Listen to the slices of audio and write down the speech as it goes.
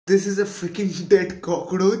This is a freaking dead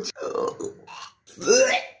cockroach.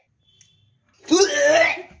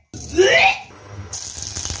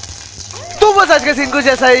 तो बस आज का सीन कुछ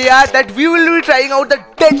ऐसा है यार, that we will be trying out the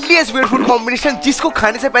deadliest weird food combination, जिसको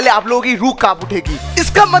खाने से पहले आप लोगों की रूह कांप उठेगी।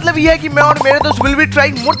 इसका मतलब यह है कि मैं और मेरे दोस्त will be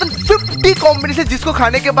trying more than 50 combination, जिसको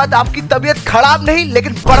खाने के बाद आपकी तबीयत खराब नहीं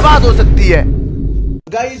लेकिन बर्बाद हो सकती है।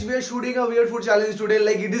 Guys, we are shooting a weird food challenge today.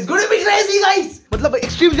 Like it is going to be crazy, guys. मतलब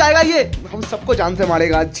एक्सट्रीम जाएगा ये, हम सबको जान से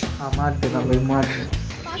मारेगा आज। हाँ मार देगा भाई, मार।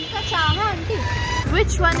 पास्ता चाहा aunty.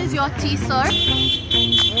 Which one is your cheese, sir?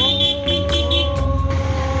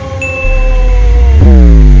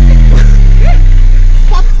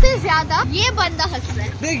 सबसे ज्यादा ये बंदा हंस रहा है।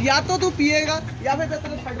 देख, या तो तू पिएगा या फिर मैं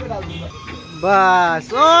तेरे साइड में डाल दूंगा। बस।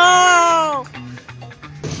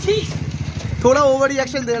 थोड़ा ओवर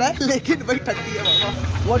रिएक्शन दे रहा है लेकिन भाई ठंडी है बाबा।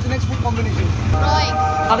 What's next food combination?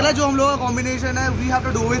 अगला जो हम लोगों का कॉम्बिनेशन है, we have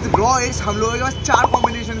to do with raw eggs। हम लोगों के पास 4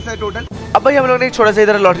 कॉम्बिनेशन है टोटल। अब भाई हम लोगों ने एक छोटा सा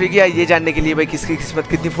इधर लॉटरी किया ये जानने के लिए भाई किसकी किस्मत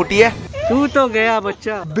कितनी फूटी है। तू तो गया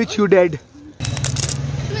बच्चा। Bitch you dead.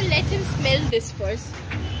 We'll let him smell this first.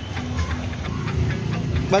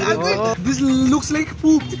 This looks like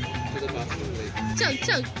poop.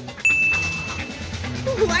 Chug.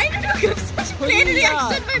 Why did you give such plain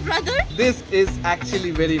reaction, my brother? This is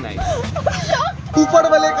actually very nice. ऊपर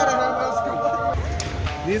वाले का रहा है उसके ऊपर।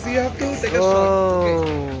 This you have to take a shot. Okay.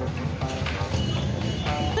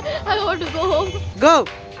 I want to go home. Go.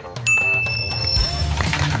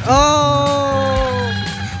 Oh.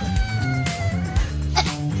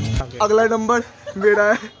 अगला number मेरा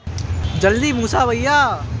है। जल्दी मूसा भैया।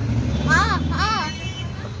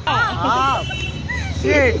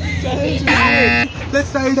 Shit. Let's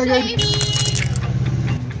try it again.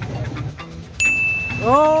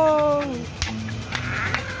 Oh.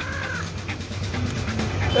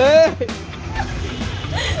 Hey.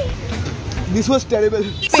 This was terrible.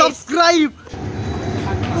 Subscribe.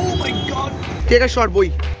 Oh my god. Take a shot, boy.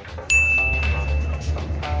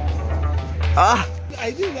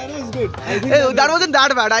 I think that was good. That wasn't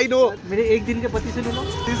that bad. I know. मेरे एक दिन के पति से मिलो।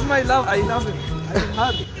 This is my love. I love it.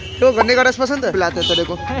 तो गन्ने का रस पसंद है? पिलाते हैं तेरे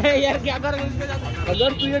को। यार क्या करोगे?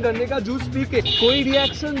 अगर तू ये गन्ने का जूस पी के कोई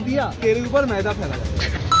रिएक्शन दिया, तेरे ऊपर मैदा फैला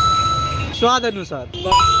जाएगा। स्वाद अनुसार।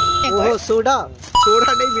 ओह सोडा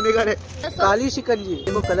नहीं, विनेगर है। काली शिकंजी,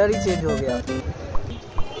 देखो कलर ही चेंज हो गया।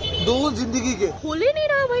 दो जिंदगी के। खोल ही नहीं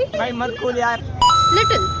रहा भाई। भाई मत खोल यार।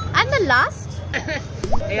 Little and the last.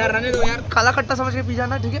 यार रहने दो यार। काला खट्टा समझ के पी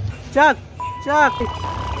जाना, ठीक है? चक।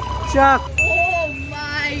 Oh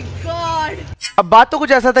my god. अब बात तो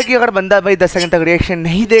कुछ ऐसा था कि अगर बंदा भाई 10 सेकंड तक रिएक्शन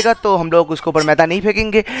नहीं देगा तो हम लोग उसके ऊपर मैदा नहीं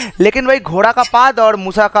फेंकेंगे, लेकिन भाई घोड़ा का पाद और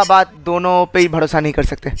मूसा का बात दोनों पे ही भरोसा नहीं कर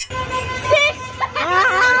सकते।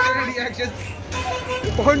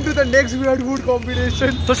 On to the next weird food combination.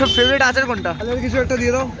 तो सब फेवरेट आचार कौन था? अलग किसी एक दे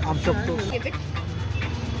रहा हूँ आप सबको।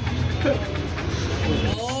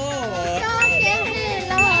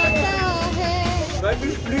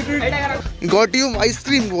 Got you ice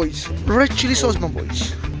cream boys, red chili sauce my boys.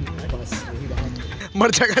 मर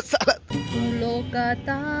जाएगा साला।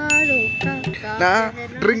 ना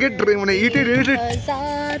drink it, eat it.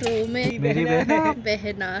 हजारों में मेरी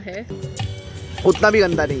बहना है। उतना भी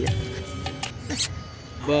गंदा नहीं है।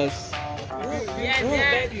 बस।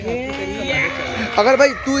 अगर भाई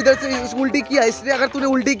तू इधर से उल्टी किया, इसलिए अगर तूने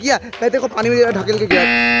उल्टी किया मैं तेरे को पानी में ढकेल के गिरा।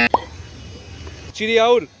 चिड़िया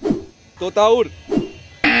और तोता और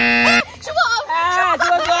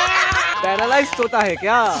पैरालाइज तोता है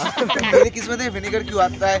क्या? मेरी किस्मत में विनेगर क्यों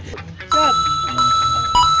आता है?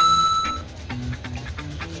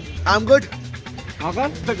 I'm good.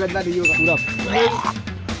 तो गंदा नहीं होगा पूरा।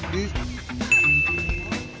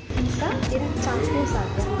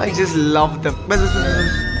 I just love them.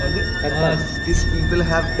 These people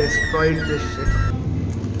have destroyed this shit.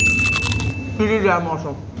 It is damn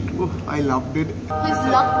awesome. I loved it. His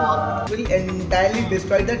luck worked. Will entirely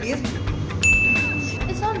destroy the taste.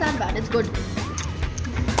 It's not that bad. It's good.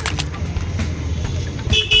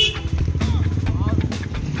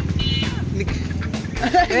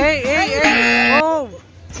 Oh.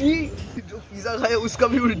 जो pizza खाया उसका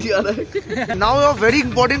भी उल्टी आ रहा है। Now a very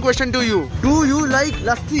important question to you. Do you like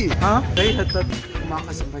लस्सी? हाँ सही हद तक। माँ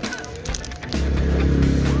कसम भाई।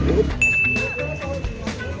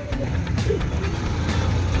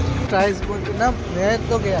 ट्राइस ना मैं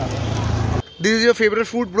तो गया। This is your favorite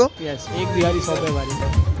food, bro? Yes. एक बिहारी सौ पे वाली।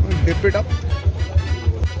 Dip it up.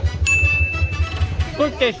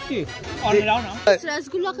 Good tasty. और मिलाओ ना। इस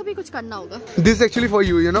रसगुल्ला का भी कुछ करना होगा। This is actually for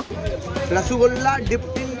you, you know. Rasgulla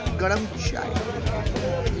dipped in गरम चाय।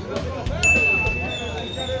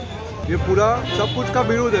 ये पूरा सब कुछ का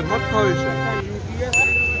विरोध है, मत खाओ इसे।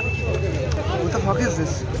 What the the fuck is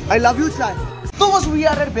this? I love you, chai. So we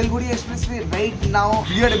are at Belguri Expressway right now.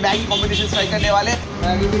 We are Maggi combination try करने वाले.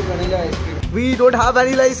 Maggi with vanilla ice cream. We don't have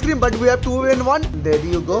vanilla ice cream, but we have 2 in 1. There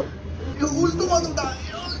you go.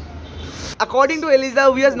 According to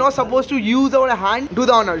Eliza, we are not supposed to use our hand. Do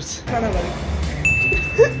the honors.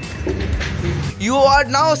 You are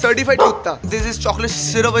now certified kutta. This is chocolate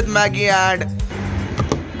syrup with Maggi and.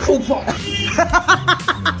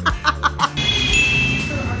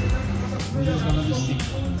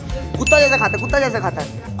 कुत्ता जैसा खाता है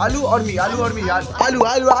आलू और मी यार आलू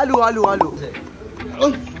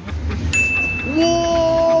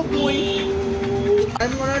Whoa, boy.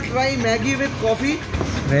 I'm gonna try Maggi with coffee.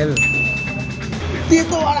 Well.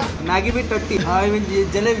 Maggi with tatti. I mean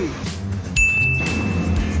jalebi.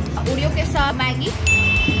 Oreo के साथ Maggi.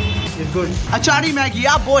 It's good. Achari Maggi,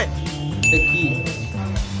 yeah boy. The key.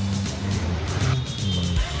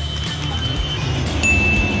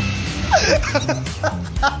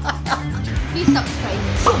 Please subscribe.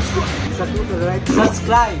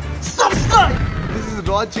 Subscribe. This is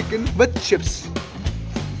raw chicken with chips.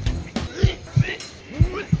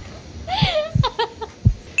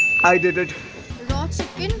 I did it. Raw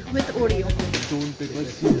chicken with Oreo. Stone paper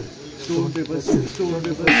scissors.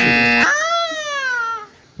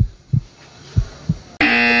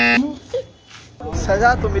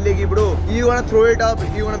 सजा तो मिलेगी bro. You wanna throw it up,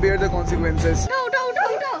 you wanna bear the consequences. उठा.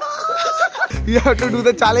 You have to do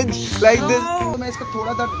the challenge like this. मैं इसका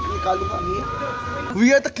थोड़ा सा निकालूंगा ये.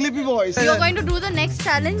 We are the clippy boys. We are going to do the next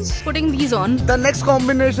challenge, putting these on. The next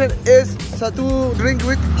combination is Sattu drink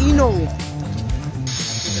with Eno.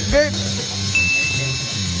 Drink.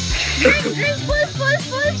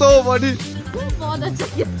 Full. So funny. बहुत अच्छा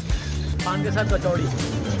किया. पान के साथ कचौड़ी.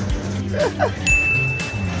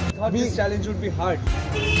 This challenge would be hard.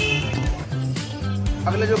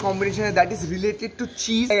 अगला जो combination है that is related to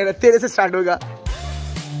cheese. तेरे से स्टार्ट होगा.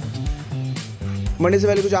 मरने से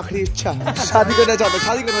पहले कुछ आखिरी इच्छा. शादी करना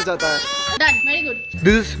चाहता है. Done. Very good.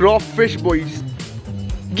 This is raw fish boys.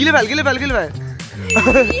 गिले बैल.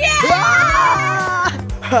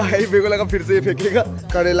 हाय मेरे को लगा फिर से ये फेंकेगा.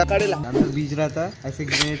 करेला. अंदर बीज रहता है, ऐसे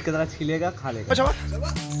ग्रेनेड की तरह छिलेगा, खा लेगा. अच्छा.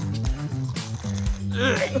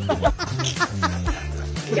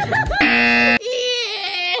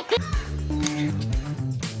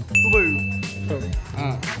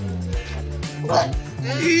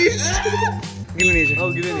 गिले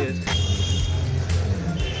नहीं है.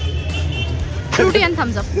 Fruity and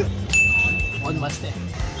thumbs up. बहुत मस्त है.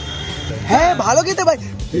 भालो कहते भाई.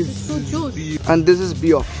 This is fruit juice. And this is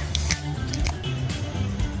beer.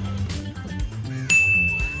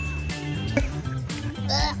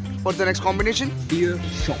 What's the next combination? Beer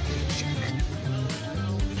shot.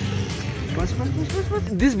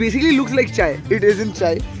 This basically looks like chai. It isn't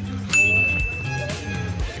chai.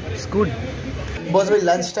 It's good. बस भाई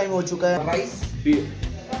लंच टाइम हो चुका है. Rice. Beer.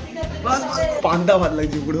 बस पांडा भात लग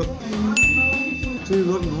जी bro. So you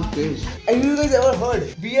got no taste. Have you guys ever heard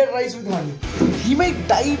beer rice with honey? He might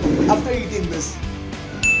die after eating this.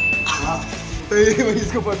 तो ये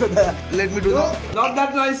इसको पता था. Let me do that. Not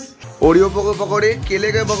that nice. Oreo पकोड़े, केले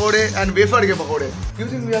के पकोड़े and wafer के पकोड़े. You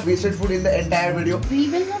think we have wasted food in the entire video? We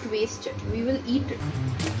will not waste it. We will eat it.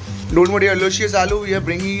 Don't worry, Aloysius Alu, we are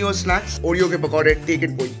bringing you snacks. Oreo के पकोड़े, take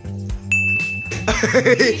it boy.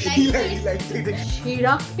 He liked it.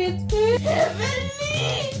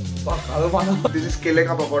 This is केले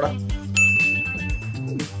का pakora.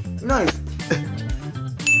 Nice.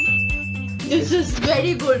 This is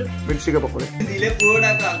very good. मिर्ची के पकोड़े. नीले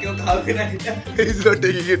पूरा का क्यों खाओगे ना? He's not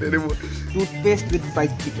taking it anymore. Toothpaste with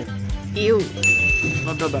fried chicken. Ew.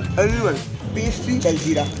 Not that bad. Everyone, pastry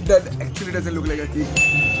Jaljeera. That actually doesn't look like a cake.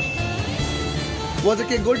 Was the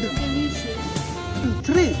cake good? Delicious.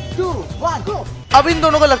 3, 2, 1, go. अब इन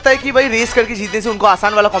दोनों को लगता है कि भाई रेस करके जीतने से उनको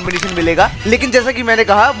आसान वाला कॉम्बिनेशन मिलेगा, लेकिन जैसा कि मैंने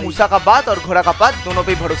कहा मूसा का बात और घोड़ा का बात दोनों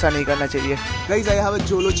पे भरोसा नहीं करना चाहिए. Guys, I have a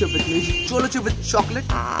Jolo chip with me. Jolo chip with chocolate.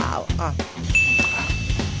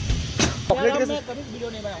 Chocolate के साथ वीडियो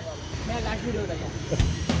नहीं बनाऊंगा. मैं लास्ट वीडियो बताऊंगा.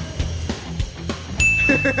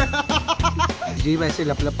 जी वैसे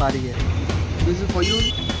लपलप आ रही है. This is for you.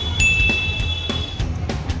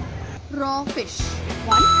 Raw fish.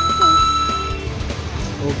 1, 2.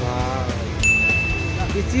 ओ भाई.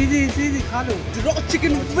 इसी खा लो. Raw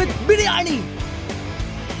chicken with biryani.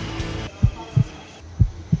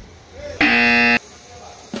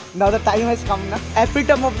 Now the time has come, na?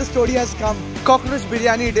 Epitome of the story has come. Cockroach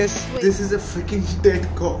biryani it is. Wait. This is a freaking dead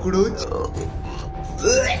cockroach.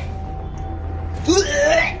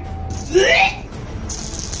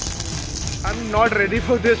 I'm not ready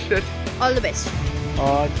for this shit. All the best.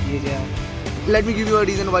 और ये क्या? Let me give you a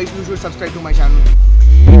reason why you should subscribe to my channel.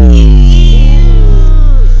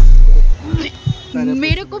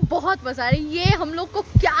 मजा आ रहा है। ये हम लोग को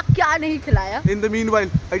क्या क्या नहीं खिलाया। In the meanwhile,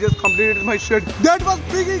 I just completed my shit. That was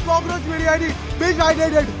freaking cockroach biryani. Which I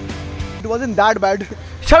did it. It wasn't that bad.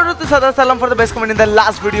 Shout out to Sadar Salam for the best comment in the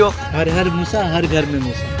last video. हर मूसा हर घर में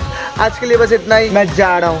मूसा। आज के लिए बस इतना ही, मैं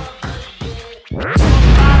जा रहा हूँ।